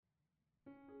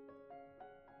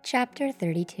Chapter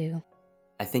 32.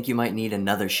 I think you might need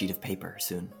another sheet of paper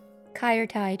soon.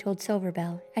 Kyrtai told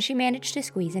Silverbell as she managed to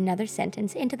squeeze another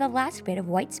sentence into the last bit of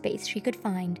white space she could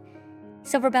find.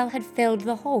 Silverbell had filled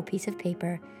the whole piece of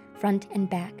paper, front and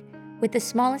back, with the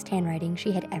smallest handwriting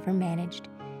she had ever managed.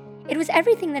 It was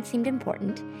everything that seemed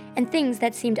important, and things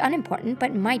that seemed unimportant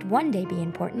but might one day be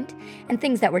important, and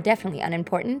things that were definitely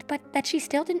unimportant but that she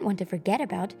still didn't want to forget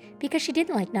about because she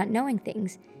didn't like not knowing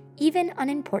things, even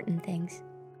unimportant things.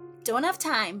 Don't have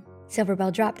time.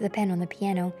 Silverbell dropped the pen on the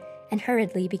piano and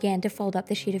hurriedly began to fold up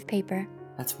the sheet of paper.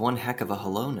 That's one heck of a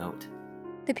hello note.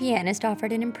 The pianist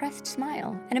offered an impressed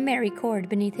smile and a merry chord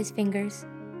beneath his fingers.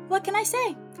 What can I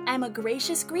say? I'm a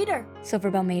gracious greeter.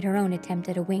 Silverbell made her own attempt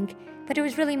at a wink, but it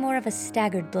was really more of a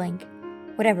staggered blink.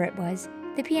 Whatever it was,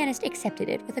 the pianist accepted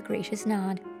it with a gracious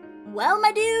nod. Well,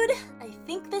 my dude, I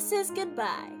think this is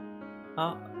goodbye.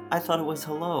 Oh, I thought it was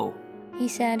hello. He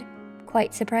said,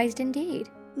 quite surprised indeed.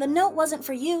 The note wasn't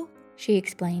for you, she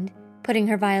explained, putting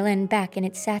her violin back in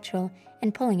its satchel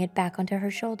and pulling it back onto her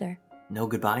shoulder. No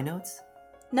goodbye notes?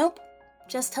 Nope,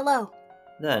 just hello.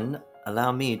 Then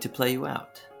allow me to play you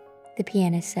out, the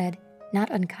pianist said, not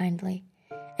unkindly.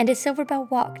 And as Silverbell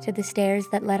walked to the stairs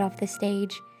that led off the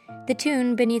stage, the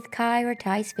tune beneath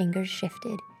Kyrtai's fingers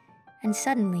shifted, and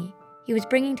suddenly he was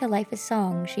bringing to life a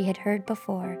song she had heard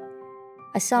before,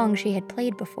 a song she had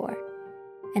played before,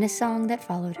 and a song that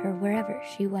followed her wherever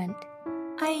she went.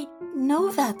 I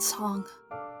know that song.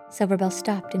 Silverbell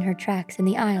stopped in her tracks in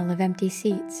the aisle of empty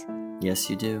seats. Yes,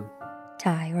 you do.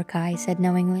 Tai or Kai said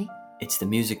knowingly. It's the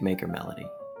Music Maker melody.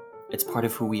 It's part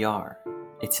of who we are.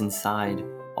 It's inside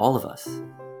all of us.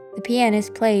 The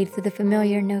pianist played through the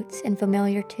familiar notes and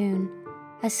familiar tune.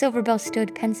 As Silverbell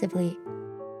stood pensively,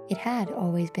 it had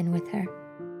always been with her.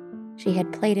 She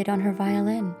had played it on her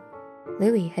violin.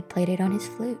 Louis had played it on his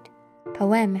flute.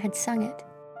 Poème had sung it.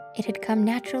 It had come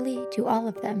naturally to all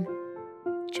of them,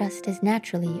 just as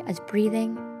naturally as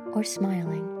breathing or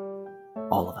smiling.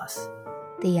 All of us,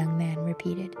 the young man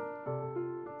repeated.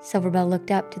 Silverbell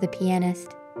looked up to the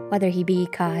pianist, whether he be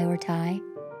Kai or Tai.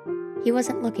 He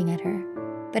wasn't looking at her,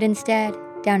 but instead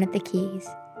down at the keys,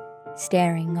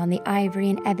 staring on the ivory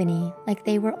and ebony like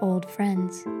they were old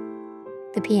friends.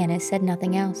 The pianist said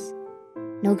nothing else,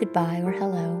 no goodbye or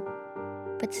hello,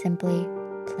 but simply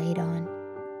played on.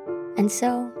 And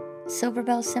so,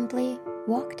 Silverbell simply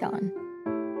walked on,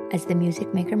 as the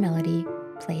Music Maker melody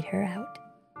played her out.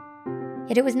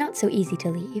 Yet it was not so easy to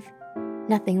leave.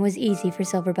 Nothing was easy for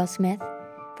Silverbell Smith,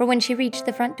 for when she reached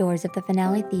the front doors of the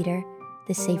Finale Theater,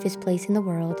 the safest place in the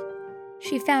world,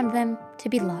 she found them to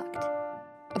be locked.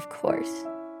 Of course,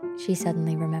 she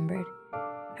suddenly remembered.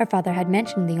 Her father had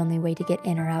mentioned the only way to get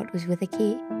in or out was with a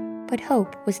key, but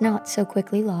hope was not so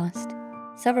quickly lost.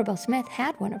 Silverbell Smith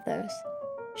had one of those.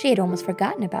 She had almost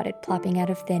forgotten about it plopping out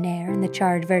of thin air in the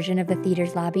charred version of the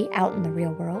theater's lobby out in the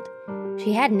real world.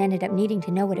 She hadn't ended up needing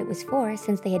to know what it was for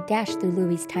since they had dashed through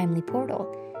Louis's timely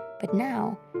portal. But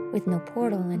now, with no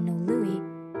portal and no Louis,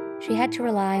 she had to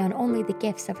rely on only the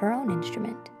gifts of her own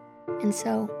instrument. And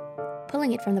so,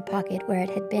 pulling it from the pocket where it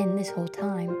had been this whole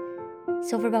time,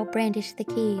 Silverbell brandished the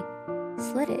key,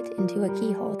 slid it into a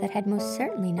keyhole that had most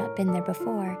certainly not been there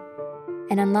before,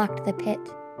 and unlocked the pit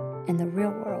and the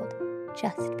real world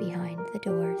just behind the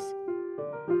doors.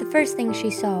 The first thing she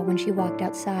saw when she walked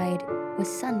outside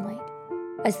was sunlight,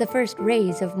 as the first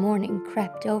rays of morning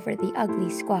crept over the ugly,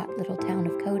 squat little town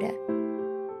of Coda.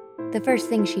 The first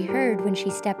thing she heard when she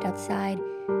stepped outside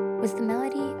was the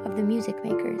melody of the Music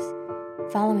Makers,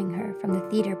 following her from the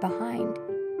theater behind,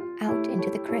 out into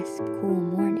the crisp, cool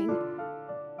morning.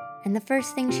 And the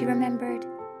first thing she remembered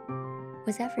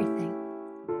was everything.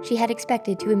 She had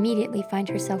expected to immediately find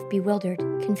herself bewildered,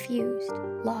 confused,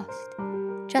 lost,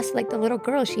 just like the little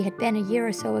girl she had been a year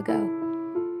or so ago.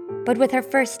 But with her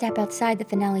first step outside the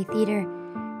Finale Theater,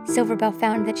 Silverbell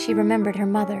found that she remembered her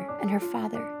mother and her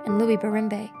father and Louis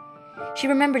Barimbe. She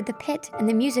remembered the pit and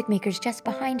the Music Makers just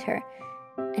behind her,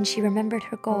 and she remembered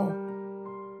her goal.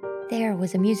 There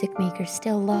was a music maker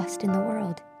still lost in the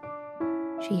world.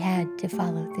 She had to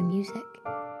follow the music.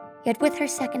 Yet with her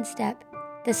second step,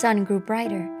 the sun grew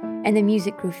brighter, and the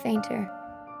music grew fainter,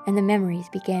 and the memories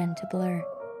began to blur.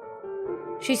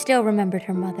 She still remembered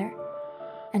her mother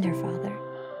and her father,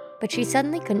 but she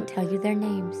suddenly couldn't tell you their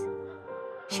names.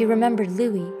 She remembered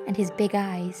Louis and his big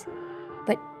eyes,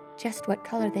 but just what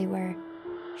color they were,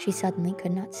 she suddenly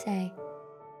could not say.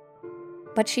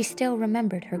 But she still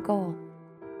remembered her goal.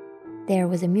 There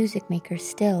was a music maker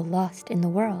still lost in the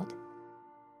world.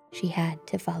 She had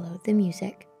to follow the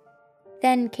music.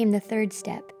 Then came the third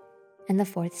step, and the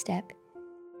fourth step,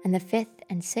 and the fifth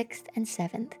and sixth and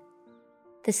seventh.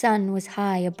 The sun was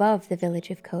high above the village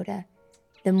of Coda.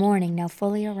 The morning now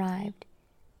fully arrived.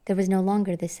 There was no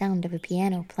longer the sound of a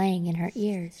piano playing in her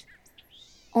ears,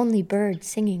 only birds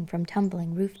singing from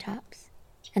tumbling rooftops.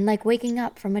 And like waking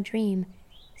up from a dream,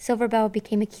 Silverbell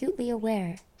became acutely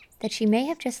aware that she may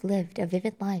have just lived a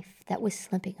vivid life that was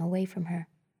slipping away from her.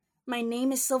 My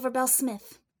name is Silverbell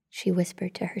Smith. She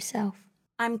whispered to herself.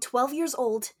 I'm 12 years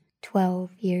old.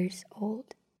 12 years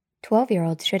old.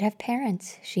 12-year-olds should have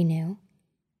parents, she knew.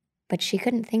 But she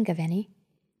couldn't think of any.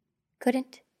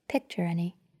 Couldn't picture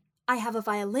any. I have a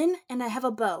violin and I have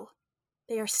a bow.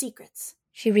 They are secrets.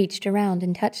 She reached around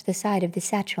and touched the side of the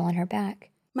satchel on her back.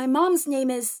 My mom's name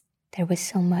is... There was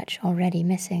so much already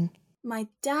missing. My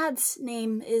dad's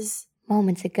name is...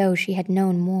 Moments ago she had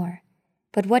known more,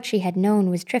 but what she had known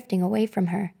was drifting away from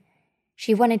her.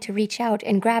 She wanted to reach out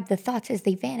and grab the thoughts as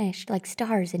they vanished like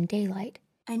stars in daylight.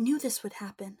 I knew this would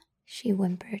happen, she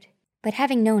whimpered. But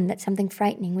having known that something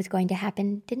frightening was going to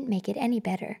happen didn't make it any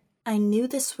better. I knew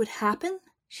this would happen?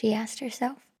 She asked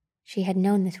herself. She had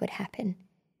known this would happen.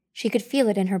 She could feel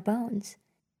it in her bones.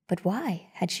 But why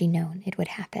had she known it would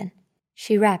happen?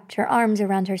 She wrapped her arms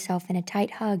around herself in a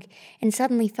tight hug and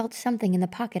suddenly felt something in the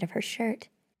pocket of her shirt.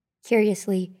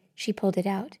 Curiously, she pulled it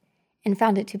out and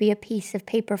found it to be a piece of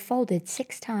paper folded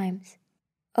 6 times.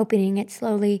 Opening it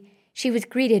slowly, she was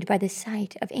greeted by the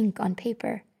sight of ink on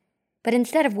paper. But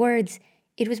instead of words,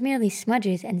 it was merely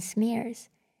smudges and smears,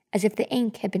 as if the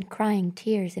ink had been crying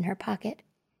tears in her pocket.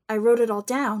 I wrote it all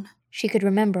down. She could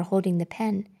remember holding the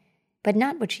pen, but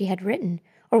not what she had written,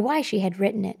 or why she had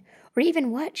written it, or even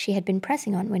what she had been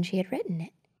pressing on when she had written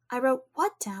it. I wrote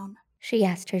what down? She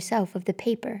asked herself of the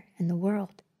paper and the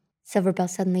world. Silverbell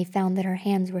suddenly found that her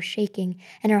hands were shaking,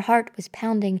 and her heart was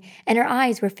pounding, and her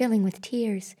eyes were filling with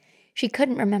tears. She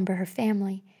couldn't remember her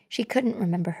family. She couldn't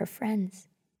remember her friends.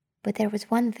 But there was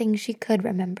one thing she could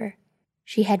remember.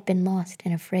 She had been lost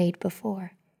and afraid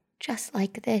before, just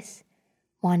like this,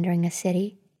 wandering a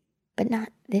city, but not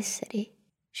this city.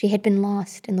 She had been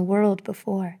lost in the world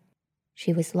before.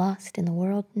 She was lost in the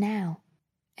world now.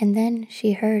 And then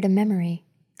she heard a memory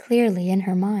clearly in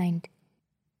her mind.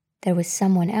 There was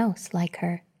someone else like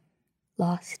her,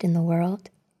 lost in the world.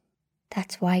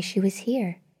 That's why she was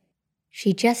here.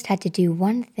 She just had to do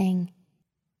one thing.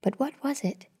 But what was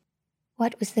it?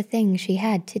 What was the thing she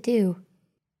had to do?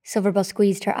 Silverbell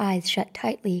squeezed her eyes shut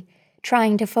tightly,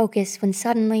 trying to focus when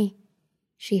suddenly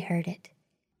she heard it.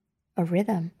 A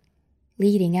rhythm,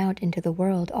 leading out into the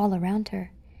world all around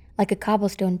her, like a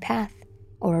cobblestone path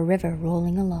or a river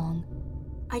rolling along.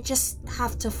 I just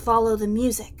have to follow the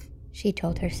music, she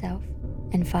told herself,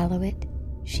 and follow it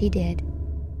she did.